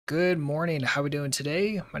Good morning. How are we doing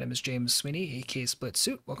today? My name is James Sweeney, aka Split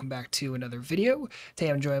Suit. Welcome back to another video.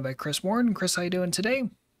 Today I'm joined by Chris Warren. Chris, how you doing today?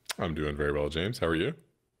 I'm doing very well, James. How are you?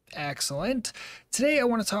 Excellent. Today I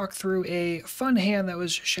want to talk through a fun hand that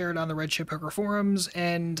was shared on the RCP Poker forums,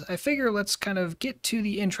 and I figure let's kind of get to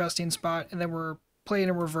the interesting spot, and then we're playing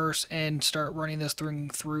in reverse and start running this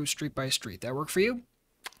through street by street. That work for you?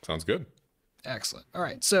 Sounds good. Excellent. All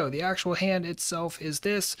right, so the actual hand itself is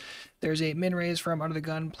this. There's a min raise from under the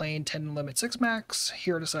gun playing 10 limit 6 max.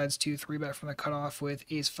 Here decides to 3-bet from the cutoff with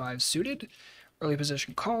ace-5 suited. Early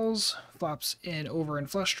position calls, flops in over and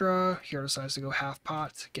flush draw. Here decides to go half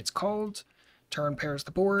pot, gets called. Turn pairs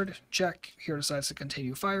the board, check. Here decides to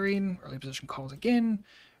continue firing. Early position calls again.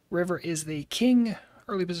 River is the king.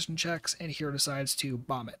 Early position checks, and here decides to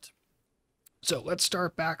bomb it. So let's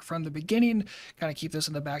start back from the beginning, kind of keep this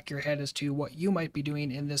in the back of your head as to what you might be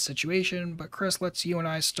doing in this situation. But Chris, let's you and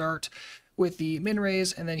I start with the min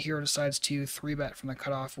raise, and then Hero decides to 3-bet from the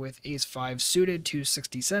cutoff with ace-5 suited to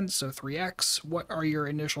 60 cents, so 3x. What are your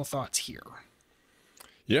initial thoughts here?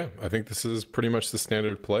 Yeah, I think this is pretty much the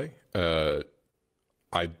standard play.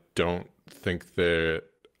 I don't think that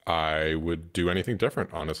I would do anything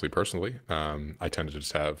different, honestly, personally. I tend to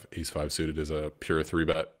just have ace-5 suited as a pure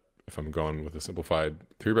 3-bet if I'm going with a simplified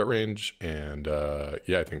 3-bet range. And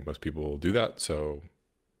yeah, I think most people will do that. So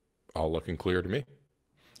all looking clear to me.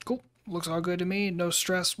 Cool. Looks all good to me. No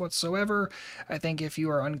stress whatsoever. I think if you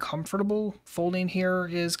are uncomfortable, folding here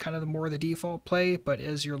is kind of more the default play. But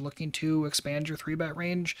as you're looking to expand your 3-bet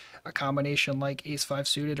range, a combination like ace-5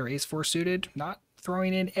 suited or ace-4 suited, not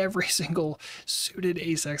throwing in every single suited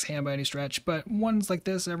ace-x hand by any stretch, but ones like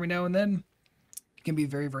this every now and then can be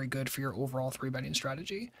very, very good for your overall 3-betting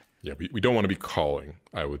strategy. Yeah, we don't want to be calling,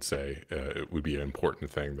 I would say. It would be an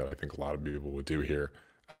important thing that I think a lot of people would do here.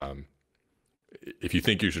 If you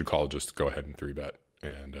think you should call, just go ahead and 3-bet.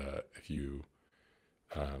 And if you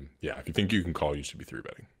think you can call, you should be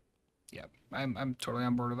 3-betting. Yeah, I'm totally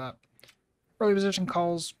on board with that. Early position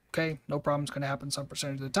calls, okay, no problem. It's going to happen some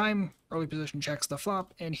percentage of the time. Early position checks the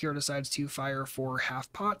flop, and here decides to fire for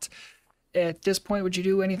half pot. At this point, would you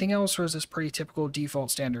do anything else, or is this pretty typical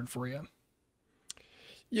default standard for you?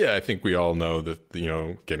 Yeah, I think we all know that,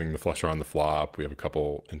 getting the flusher on the flop, we have a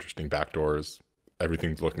couple interesting backdoors.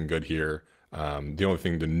 Everything's looking good here. The only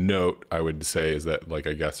thing to note, I would say, is that,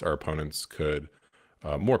 I guess our opponents could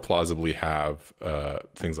more plausibly have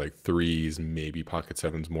things like threes, maybe pocket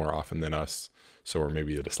sevens more often than us. So we're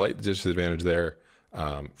maybe at a slight disadvantage there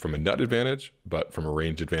from a nut advantage, but from a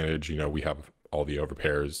range advantage, we have all the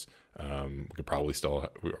overpairs.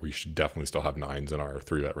 We should definitely still have nines in our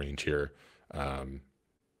 3-bet range here.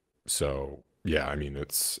 So yeah, I mean,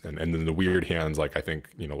 and then the weird hands, I think,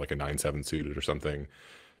 like a 9-7 suited or something,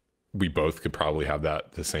 we both could probably have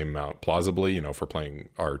that the same amount plausibly. If we're playing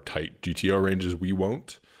our tight GTO ranges, we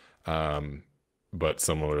won't. But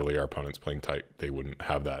similarly, our opponents playing tight, they wouldn't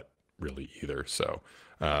have that really either. So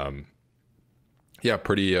yeah,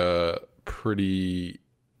 pretty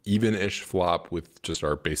even-ish flop with just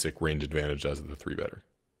our basic range advantage as the 3-better.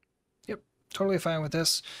 Totally fine with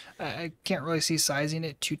this. I can't really see sizing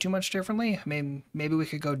it too much differently. I mean, maybe we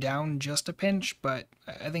could go down just a pinch, but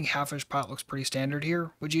I think half-ish pot looks pretty standard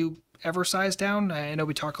here. Would you ever size down? I know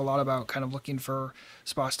we talk a lot about kind of looking for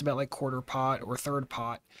spots to bet like quarter pot or third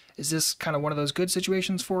pot. Is this kind of one of those good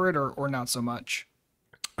situations for it, or not so much?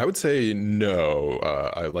 I would say no.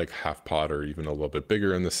 I like half pot or even a little bit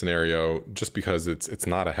bigger in this scenario, just because it's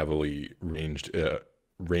not a heavily range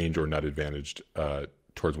or nut advantaged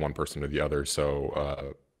towards one person or the other.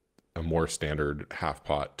 So a more standard half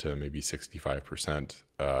pot to maybe 65%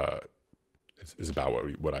 is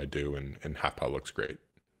about what I do, and half pot looks great.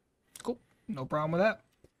 Cool, no problem with that.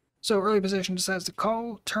 So early position decides to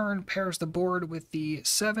call, turn pairs the board with the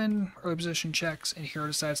 7, early position checks, and Hero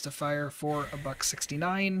decides to fire for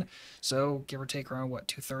 $1.69. So give or take around, what,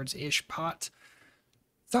 2/3-ish pot.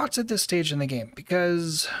 Thoughts at this stage in the game?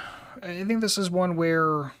 Because I think this is one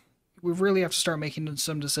where we really have to start making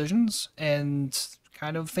some decisions and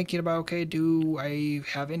kind of thinking about, okay, do I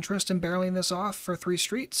have interest in barreling this off for 3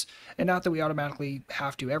 streets? And not that we automatically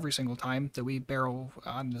have to every single time that we barrel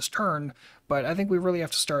on this turn, but I think we really have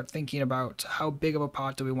to start thinking about how big of a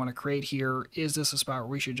pot do we want to create here? Is this a spot where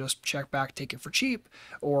we should just check back, take it for cheap,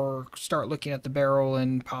 or start looking at the barrel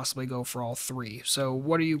and possibly go for all 3? So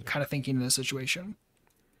what are you kind of thinking in this situation?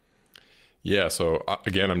 Yeah, so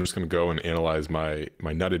again, I'm just going to go and analyze my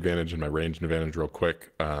nut advantage and my range advantage real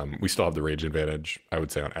quick. We still have the range advantage, I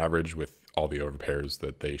would say, on average, with all the overpairs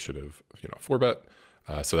that they should have, 4-bet.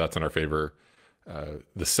 So that's in our favor.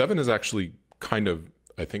 The 7 is actually kind of,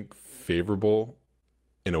 I think, favorable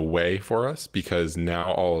in a way for us, because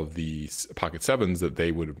now all of the pocket sevens that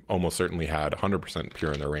they would almost certainly had 100%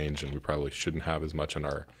 pure in their range, and we probably shouldn't have as much in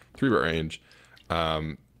our 3-bet range.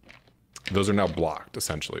 Those are now blocked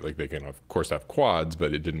essentially. Like they can of course have quads,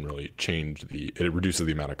 but it didn't really change it reduces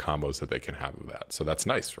the amount of combos that they can have of that. So that's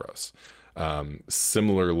nice for us.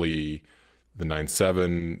 Similarly, the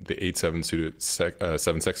 9-7, the 8-7 suited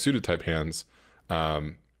 7-6 suited type hands,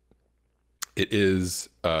 it is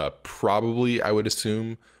probably, I would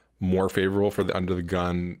assume, more favorable for the under the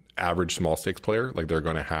gun average small stakes player. Like they're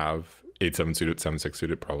going to have 8-7 suited, 7-6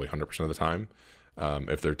 suited probably 100% of the time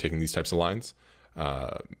if they're taking these types of lines.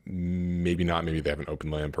 Maybe not, maybe they have an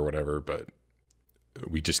open lamp or whatever, but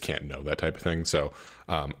we just can't know that type of thing. So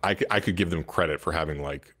I could give them credit for having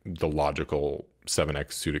like the logical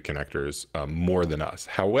 7x suited connectors more than us.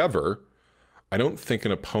 However, I don't think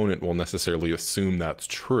an opponent will necessarily assume that's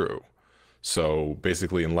true. So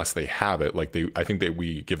basically, unless they have it, like I think that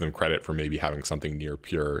we give them credit for maybe having something near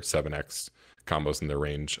pure 7x combos in their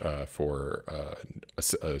range for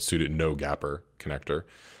a suited no gapper connector.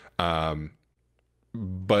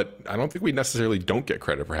 But I don't think we necessarily don't get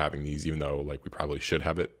credit for having these, even though like we probably should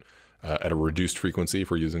have it at a reduced frequency if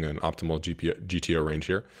we're using an optimal GTO range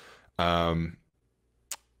here.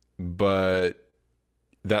 But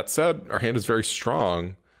that said, our hand is very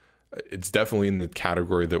strong. It's definitely in the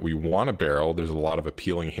category that we want to barrel. There's a lot of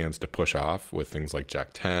appealing hands to push off with things like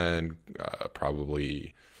Jack 10,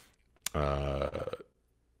 probably, yeah,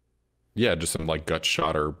 just some like gut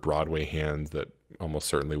shot or Broadway hands that almost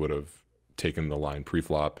certainly would have taken the line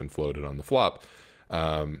pre-flop and floated on the flop.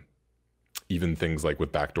 Even things like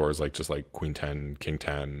with backdoors, like just like Queen 10, King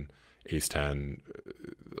 10, Ace 10,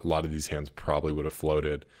 a lot of these hands probably would have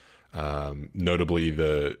floated. Notably,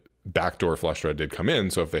 the backdoor flush draw did come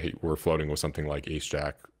in, so if they were floating with something like Ace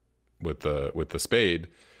Jack with the spade,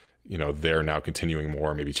 you know, they're now continuing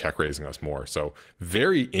more, maybe check raising us more. So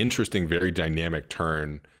very interesting, very dynamic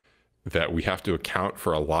turn that we have to account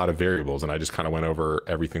for a lot of variables. And I just kind of went over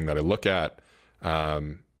everything that I look at. All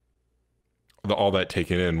that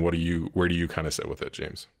taken in, where do you kind of sit with it,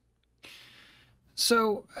 James?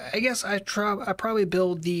 So I guess I probably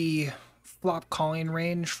build the flop calling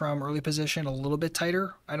range from early position a little bit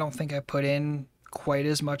tighter. I don't think I put in quite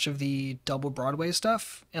as much of the double Broadway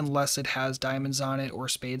stuff unless it has diamonds on it or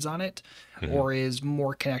spades on it, or is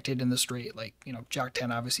more connected in the straight. Like, you know, Jack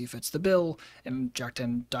 10 obviously fits the bill, and Jack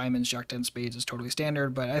 10 diamonds, Jack 10 spades is totally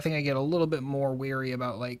standard, but I think I get a little bit more wary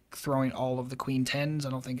about like throwing all of the Queen 10s. I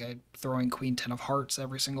don't think I'm throwing Queen 10 of hearts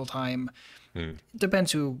every single time.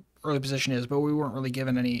 Depends who early position is, but we weren't really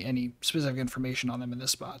given any specific information on them in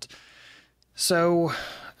this spot. So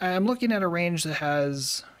I'm looking at a range that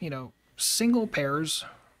has, you know, single pairs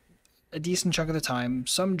a decent chunk of the time,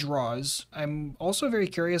 some draws. I'm also very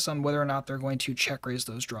curious on whether or not they're going to check raise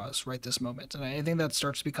those draws right this moment. And I think that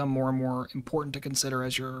starts to become more and more important to consider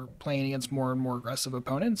as you're playing against more and more aggressive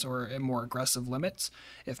opponents or in more aggressive limits.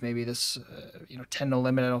 If maybe this, 10 no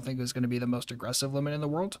limit, I don't think is going to be the most aggressive limit in the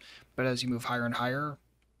world. But as you move higher and higher,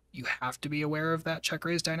 you have to be aware of that check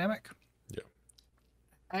raise dynamic.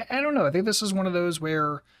 Yeah. I don't know. I think this is one of those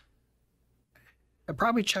where I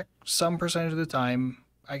probably check some percentage of the time.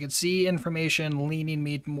 I could see information leaning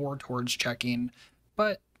me more towards checking,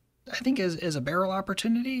 but I think as a barrel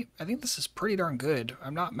opportunity, I think this is pretty darn good.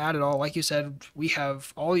 I'm not mad at all. Like you said, we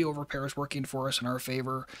have all the overpairs working for us in our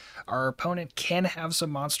favor. Our opponent can have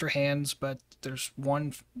some monster hands, but there's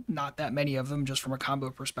not that many of them just from a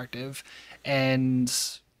combo perspective. And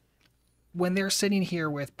when they're sitting here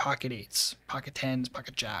with pocket 8s, pocket 10s,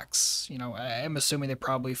 pocket jacks, I'm assuming they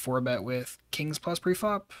probably 4-bet with kings plus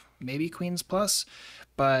preflop, maybe queens plus,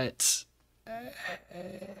 but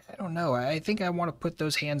I don't know. I think I want to put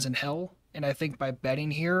those hands in hell, and I think by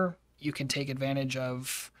betting here, you can take advantage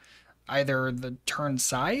of either the turn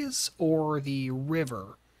size or the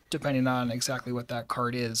river, depending on exactly what that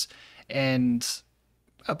card is. And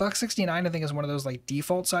 $1.69, I think, is one of those like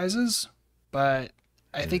default sizes, but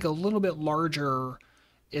I think a little bit larger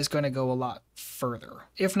is going to go a lot further,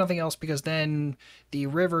 if nothing else, because then the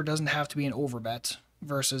river doesn't have to be an overbet,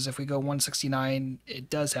 versus if we go 169, it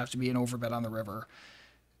does have to be an overbet on the river.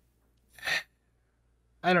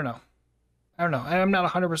 I don't know. I'm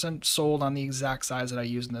not 100% sold on the exact size that I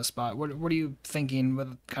use in this spot. What are you thinking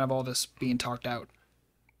with kind of all this being talked out?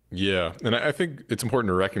 Yeah, and I think it's important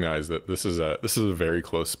to recognize that this is a very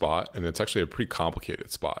close spot, and it's actually a pretty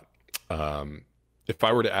complicated spot. If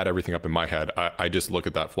I were to add everything up in my head, I just look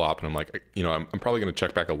at that flop and I'm like, I'm probably going to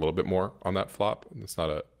check back a little bit more on that flop. It's not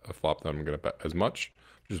a flop that I'm going to bet as much,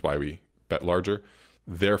 which is why we bet larger.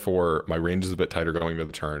 Therefore, my range is a bit tighter going into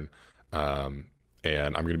the turn.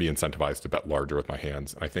 and I'm going to be incentivized to bet larger with my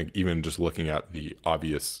hands. I think even just looking at the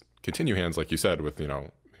obvious continue hands, like you said, with, you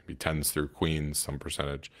know, maybe tens through queens, some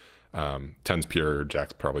percentage, tens pure,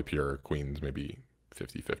 jacks probably pure, queens maybe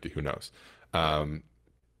 50-50, who knows?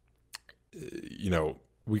 You know,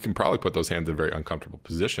 we can probably put those hands in a very uncomfortable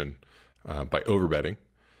position by overbetting.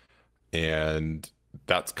 And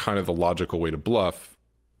that's kind of the logical way to bluff.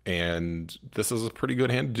 And this is a pretty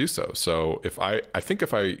good hand to do so. So if I think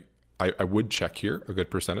if I would check here a good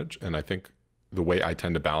percentage. And I think the way I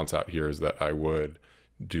tend to balance out here is that I would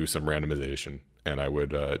do some randomization, and I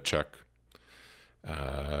would check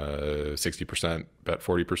 60%, bet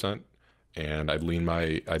 40%. And I'd lean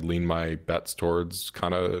my bets towards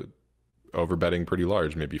kind of overbetting pretty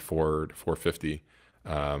large, maybe 4 to 450.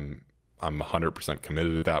 I'm 100%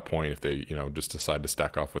 committed at that point. If they, you know, just decide to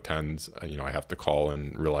stack off with tens, you know, I have to call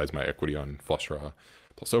and realize my equity on flush draw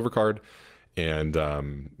plus overcard. And,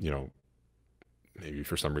 you know, maybe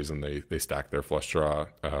for some reason they stack their flush draw.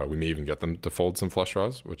 We may even get them to fold some flush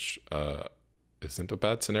draws, which isn't a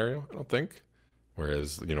bad scenario, I don't think.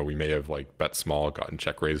 Whereas, you know, we may have like bet small, gotten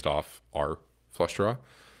check raised off our flush draw.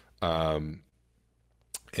 And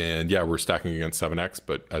yeah, we're stacking against 7x,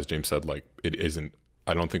 but as James said, like it isn't,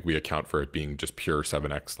 I don't think we account for it being just pure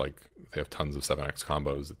 7x. Like they have tons of 7x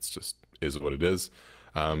combos. It's just is what it is.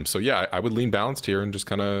 So yeah, I would lean balanced here and just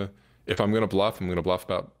kind of, if I'm going to bluff, I'm going to bluff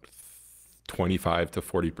about 25 to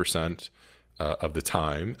 40% of the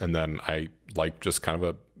time. And then I like just kind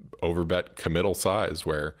of a overbet committal size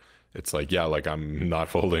where it's like, yeah, like I'm not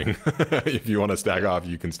folding. If you want to stack off,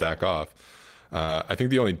 you can stack off. I think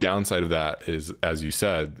the only downside of that is, as you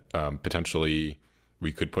said, potentially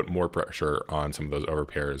we could put more pressure on some of those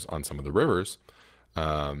overpairs on some of the rivers.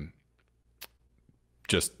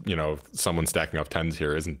 Just, you know, someone stacking off tens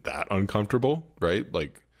here isn't that uncomfortable, right?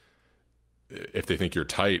 Like if they think you're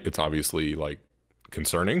tight, it's obviously like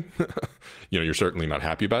concerning. You know, you're certainly not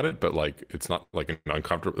happy about it, but like it's not like an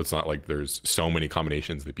uncomfortable, it's not like there's so many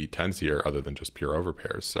combinations that beat tens here other than just pure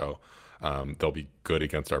overpairs. So they'll be good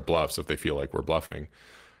against our bluffs if they feel like we're bluffing.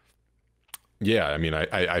 Yeah, I mean,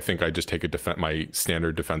 I think I just take my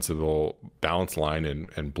standard defensible balance line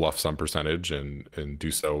and bluff some percentage and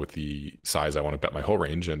do so with the size I want to bet my whole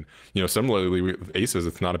range. And, you know, similarly with aces,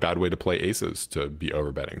 it's not a bad way to play aces to be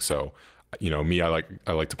overbetting. So, you know, me, I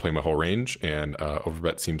like to play my whole range, and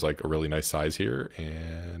overbet seems like a really nice size here.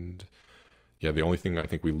 And yeah, the only thing I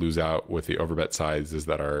think we lose out with the overbet size is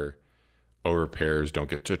that our overpairs don't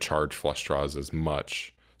get to charge flush draws as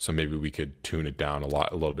much. So maybe we could tune it down a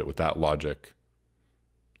little bit with that logic.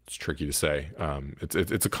 It's tricky to say.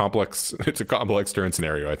 It's a complex turn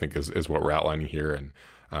scenario, I think, is what we're outlining here.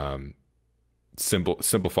 And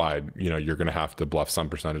simplified, you know, you're going to have to bluff some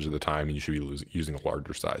percentage of the time, and you should be using a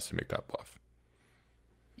larger size to make that bluff.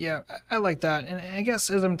 Yeah, I like that. And I guess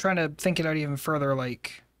as I'm trying to think it out even further,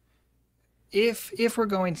 like if we're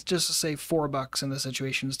going to just say $4 in this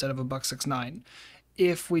situation instead of $1.69,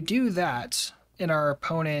 if we do that, and our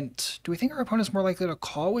opponent, do we think our opponent's more likely to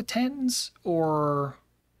call with tens or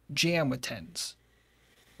jam with tens?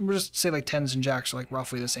 We'll just say like tens and jacks are like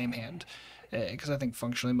roughly the same hand, because I think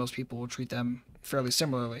functionally most people will treat them fairly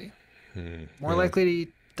similarly. More likely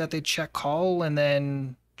that they check call and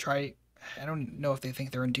then try. I don't know if they think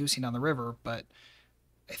they're inducing on the river, but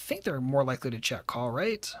I think they're more likely to check call,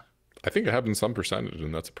 right? I think it happens some percentage,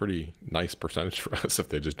 and that's a pretty nice percentage for us if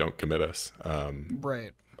they just don't commit us. Right.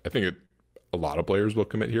 I think a lot of players will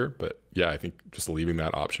commit here, but yeah, I think just leaving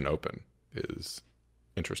that option open is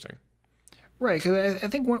interesting. Right, because I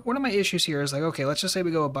think one of my issues here is like, okay, let's just say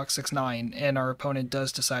we go $1.69 and our opponent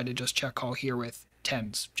does decide to just check call here with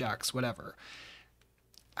tens, jacks, whatever.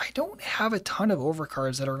 I don't have a ton of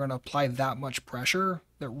overcards that are going to apply that much pressure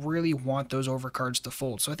that really want those overcards to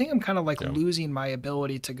fold. So I think I'm kind of like losing my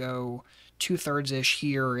ability to go 2/3-ish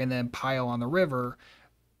here and then pile on the river.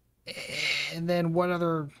 And then what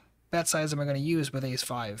other bet size am I going to use with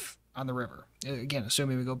ace-5 on the river? Again,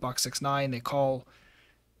 assuming we go $1.69, they call.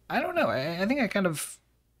 I don't know. I think you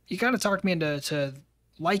kind of talked me into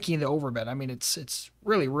liking the overbet. I mean, it's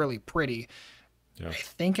really, really pretty. Yeah. I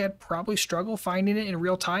think I'd probably struggle finding it in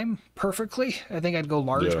real time perfectly. I think I'd go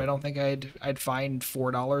large, but I don't think I'd find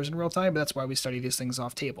 $4 in real time. But that's why we study these things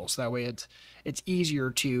off table, so that way it's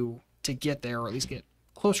easier to get there, or at least get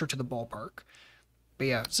closer to the ballpark. But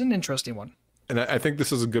yeah, it's an interesting one. And I think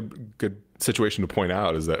this is a good situation to point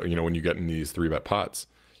out, is that, you know, when you get in these 3-bet pots,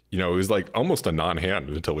 you know, it was like almost a non-hand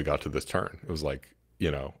until we got to this turn. It was like,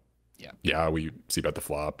 you know, we c-bet the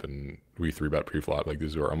flop and we 3-bet pre-flop. Like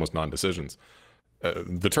these were almost non-decisions.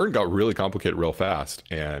 The turn got really complicated real fast,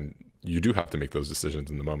 and you do have to make those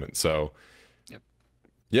decisions in the moment. So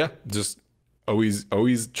yeah, just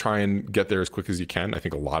always try and get there as quick as you can. I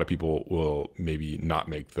think a lot of people will maybe not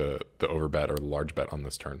make the overbet or the large bet on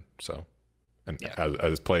this turn. So, and Yeah.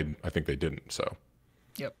 as played, I think they didn't. So,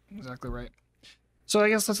 Yep, exactly right. So I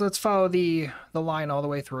guess let's follow the line all the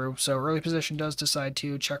way through. So early position does decide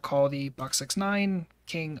to check call the buck 6-9,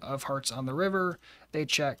 king of hearts on the river. They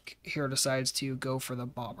check, here decides to go for the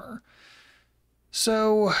bomber.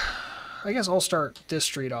 So I guess I'll start this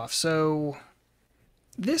street off. So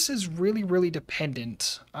this is really, really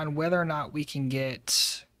dependent on whether or not we can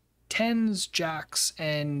get tens, jacks,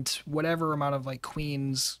 and whatever amount of like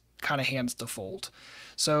queens kind of hands to fold.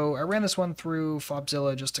 So I ran this one through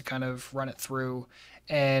FLOPZILLA just to kind of run it through,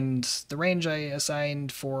 and the range I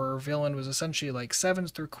assigned for villain was essentially like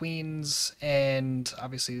sevens through queens, and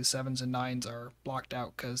obviously the sevens and nines are blocked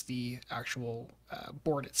out because the actual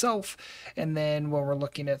board itself. And then when we're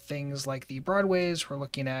looking at things like the broadways, we're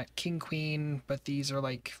looking at king queen, but these are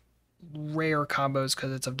like rare combos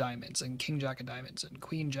because it's of diamonds, and king jack of diamonds and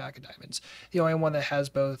queen jack of diamonds. The only one that has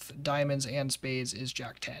both diamonds and spades is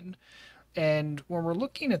jack 10. And when we're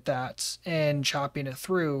looking at that and chopping it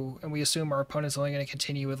through, and we assume our opponent's only going to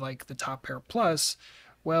continue with like the top pair plus,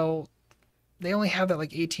 well, they only have that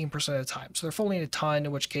like 18% of the time. So they're folding a ton,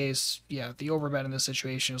 in which case, yeah, the overbet in this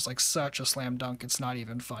situation is like such a slam dunk, it's not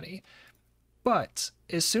even funny. But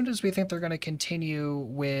as soon as we think they're going to continue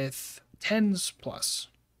with tens plus,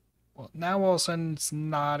 well, now all of a sudden it's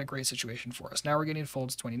not a great situation for us. Now we're getting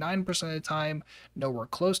folds 29% of the time. Nowhere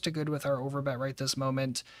close to good with our overbet right this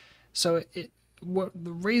moment. So the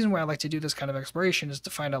reason why I like to do this kind of exploration is to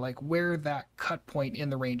find out like where that cut point in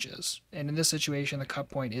the range is. And in this situation, the cut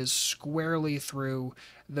point is squarely through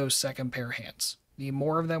those second pair hands. The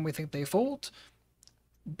more of them we think they fold,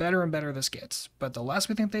 better and better this gets. But the less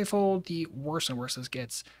we think they fold, the worse and worse this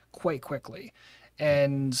gets quite quickly.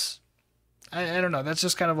 And I don't know, that's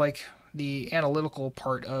just kind of like the analytical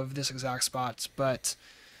part of this exact spot, but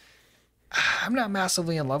I'm not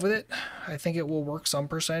massively in love with it. I think it will work some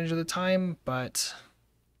percentage of the time, but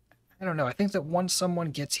I don't know. I think that once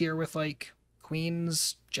someone gets here with like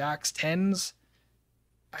queens, jacks, tens,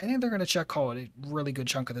 I think they're going to check call it a really good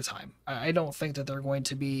chunk of the time. I don't think that they're going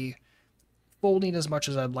to be folding as much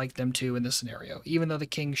as I'd like them to in this scenario. Even though the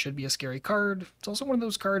king should be a scary card, it's also one of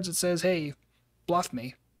those cards that says, hey, bluff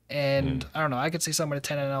me. And I don't know, I could see someone at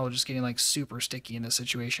 10 NL just getting like super sticky in this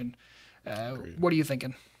situation. What are you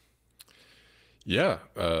thinking? yeah,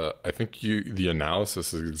 I think the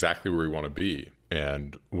analysis is exactly where we want to be.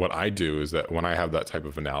 And what I do is that when I have that type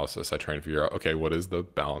of analysis, I try and figure out, okay, what is the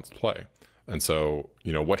balanced play? And so,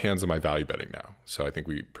 what hands am I value betting now? So I think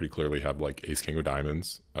we pretty clearly have like ace king of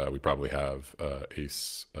diamonds. We probably have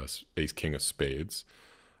ace king of spades.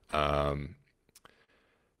 How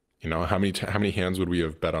many hands would we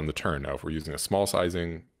have bet on the turn? Now, if we're using a small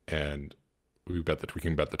sizing and we bet that we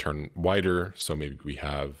can bet the turn wider, so maybe we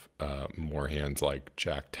have more hands like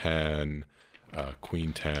jack 10,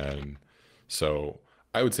 queen 10. So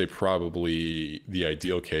I would say probably the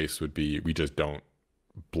ideal case would be we just don't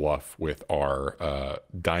bluff with our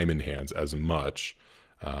diamond hands as much.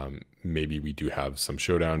 Maybe we do have some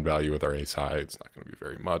showdown value with our ace high. It's not going to be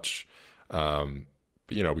very much. But,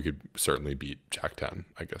 we could certainly beat jack 10,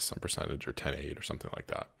 I guess, some percentage, or 10-8 or something like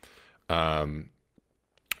that.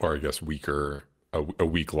 Or I guess a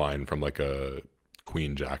weak line from like a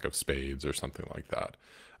queen jack of spades or something like that.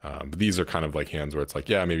 But these are kind of like hands where it's like,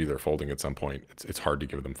 yeah, maybe they're folding at some point. It's hard to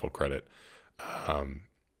give them full credit.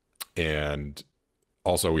 And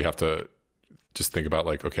also we have to just think about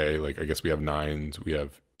like, okay, like I guess we have nines, we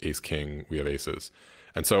have ace king, we have aces.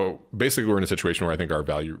 And so basically we're in a situation where I think our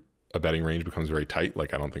betting range becomes very tight.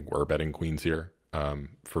 Like I don't think we're betting queens here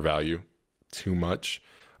for value too much.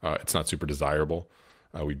 It's not super desirable.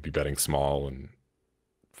 We'd be betting small and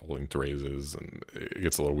folding to raises, and it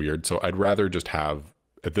gets a little weird. So I'd rather just have,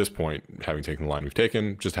 at this point, having taken the line we've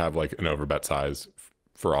taken, just have like an overbet size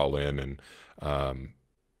for all in, and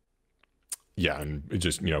and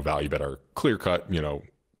just value bet our clear cut,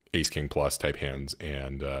 ace king plus type hands,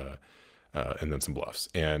 and then some bluffs.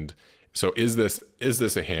 And so is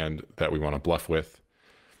this a hand that we want to bluff with?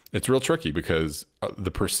 It's real tricky because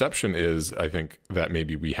the perception is, I think, that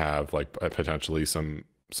maybe we have like potentially some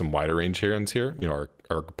wider range hands here. Our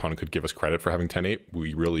opponent could give us credit for having 10-8.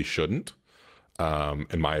 We really shouldn't,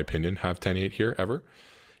 in my opinion, have 10-8 here ever.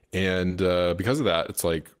 And because of that, it's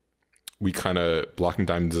like we kind of, blocking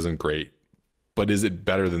diamonds isn't great, but is it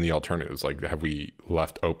better than the alternatives? Like, have we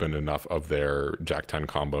left open enough of their jack 10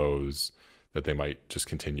 combos that they might just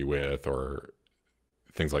continue with, or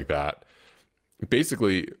things like that?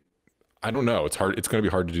 Basically, I don't know. It's hard. It's going to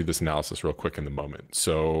be hard to do this analysis real quick in the moment.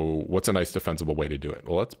 So what's a nice defensible way to do it?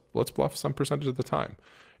 Well, let's bluff some percentage of the time.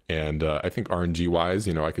 And I think RNG wise,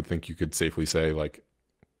 I could think you could safely say like,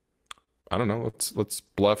 I don't know, let's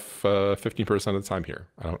bluff 15% of the time here.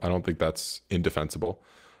 I don't think that's indefensible.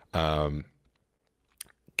 Can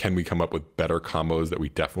we come up with better combos that we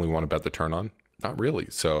definitely want to bet the turn on? Not really.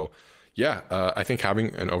 So yeah, I think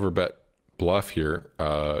having an overbet bluff here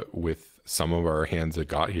with some of our hands that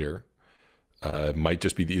got here might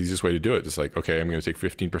just be the easiest way to do it. Just like, okay, I'm going to take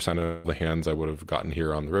 15% of the hands I would have gotten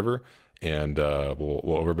here on the river, and we'll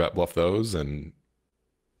overbet bluff those, and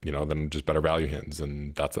then just better value hands,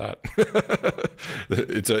 and that's that.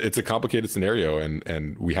 It's a complicated scenario,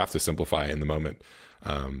 and we have to simplify in the moment.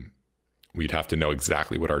 We'd have to know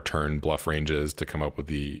exactly what our turn bluff range is to come up with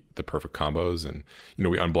the perfect combos, and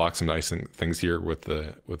we unblock some nice things here with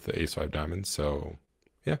the ace-5 diamonds. So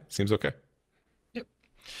yeah, seems okay. Yep,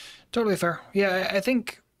 totally fair. Yeah, I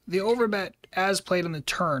think the overbet as played on the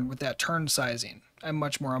turn with that turn sizing, I'm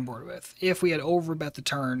much more on board with. If we had overbet the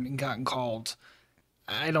turn and gotten called,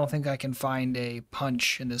 I don't think I can find a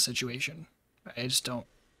punch in this situation. I don't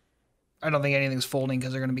think anything's folding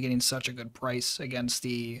because they're going to be getting such a good price against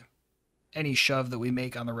any shove that we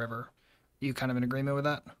make on the river. You kind of in agreement with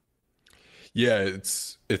that? Yeah,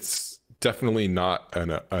 it's definitely not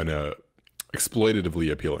an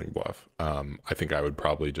exploitatively appealing bluff. I think I would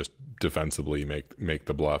probably just defensively make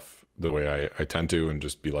the bluff the way I tend to, and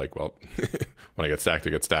just be like, well, when I get stacked, I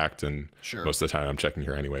get stacked, and sure, most of the time I'm checking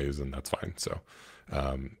here anyways, and that's fine. So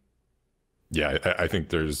yeah, I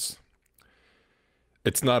think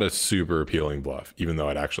it's not a super appealing bluff, even though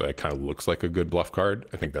it kind of looks like a good bluff card.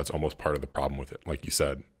 I think that's almost part of the problem with it. Like you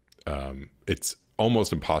said, it's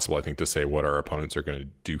almost impossible, I think, to say what our opponents are going to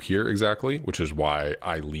do here exactly, which is why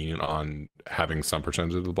I lean on having some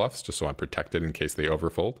percentage of the bluffs, just so I'm protected in case they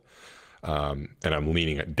overfold. And I'm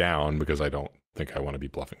leaning it down because I don't think I want to be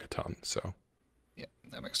bluffing a ton. So yeah,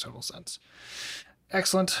 that makes total sense.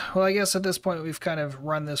 Excellent. Well, I guess at this point we've kind of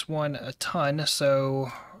run this one a ton,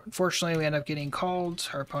 so unfortunately we end up getting called.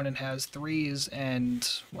 Our opponent has threes, and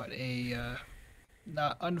what a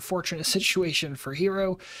not unfortunate situation for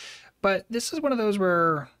Hero. But this is one of those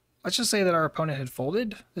where, let's just say that our opponent had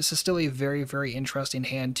folded. This is still a very, very interesting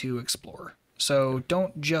hand to explore. So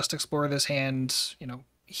don't just explore this hand,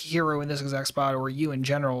 Hero in this exact spot, or you in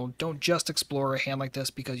general. Don't just explore a hand like this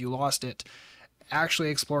because you lost it. Actually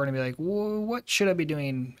explore it and be like, what should I be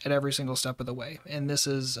doing at every single step of the way? And this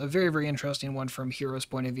is a very, very interesting one from Hero's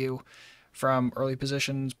point of view. From early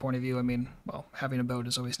positions point of view, I mean, well, having a boat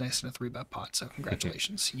is always nice in a 3-bet pot, so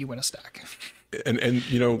congratulations, you win a stack. And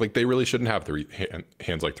like they really shouldn't have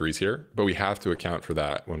hands like threes here, but we have to account for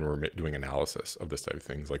that when we're doing analysis of this type of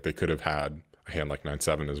things. Like they could have had a hand like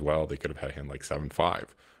 9-7 as well. They could have had a hand like 7-5,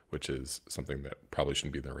 which is something that probably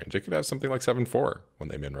shouldn't be in their range. They could have something like 7-4 when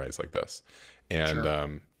they min raise like this. And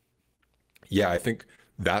sure. Yeah, I think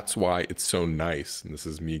that's why it's so nice. And this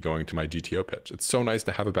is me going to my GTO pitch. It's so nice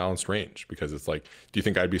to have a balanced range, because it's like, do you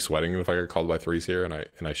think I'd be sweating if I got called by threes here and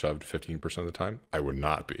I shoved 15% of the time? I would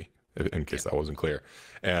not be, in case that wasn't clear.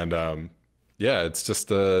 And yeah, it's just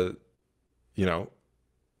but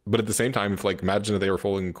at the same time, if like, imagine if they were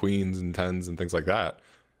folding queens and tens and things like that,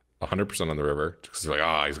 100% on the river, because they're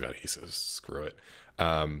like, he's got aces, screw it.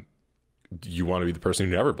 You want to be the person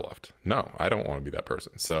who never bluffed? No, I don't want to be that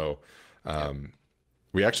person. So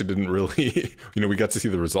we actually didn't really, we got to see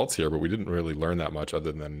the results here, but we didn't really learn that much,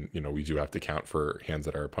 other than, we do have to count for hands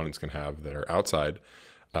that our opponents can have that are outside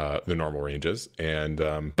the normal ranges. And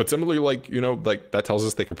but similarly, like that tells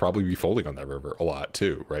us they could probably be folding on that river a lot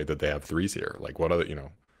too, right? That they have threes here. Like what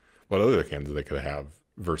other hands they could have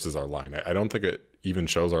versus our line? I don't think it even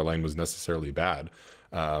shows our line was necessarily bad.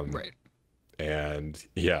 Right. And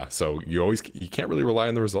yeah, so you can't really rely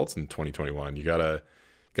on the results in 2021. You gotta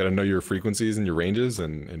know your frequencies and your ranges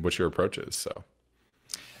and what your approach is. So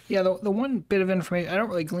yeah, the one bit of information, I don't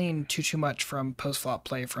really glean too much from post-flop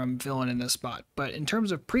play from Villain in this spot, but in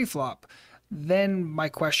terms of pre-flop, then my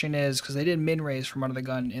question is, because they did min-raise from under the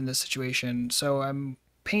gun in this situation, so I'm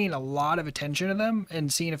paying a lot of attention to them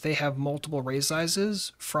and seeing if they have multiple raise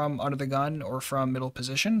sizes from under the gun or from middle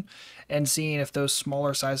position, and seeing if those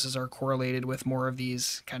smaller sizes are correlated with more of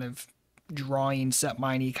these kind of drawing set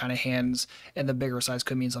miney kind of hands, and the bigger size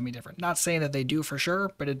could mean something different. Not saying that they do for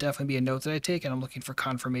sure, but it'd definitely be a note that I take, and I'm looking for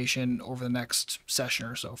confirmation over the next session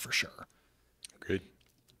or so for sure. Agreed.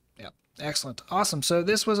 Yep. Excellent. Awesome. So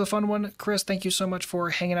this was a fun one. Chris, thank you so much for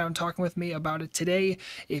hanging out and talking with me about it today.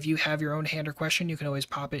 If you have your own hand or question, you can always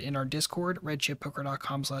pop it in our Discord,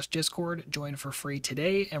 redchippoker.com/Discord. Join for free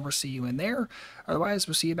today, and we'll see you in there. Otherwise,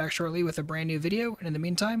 we'll see you back shortly with a brand new video. And in the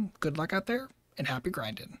meantime, good luck out there, and happy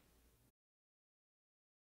grinding.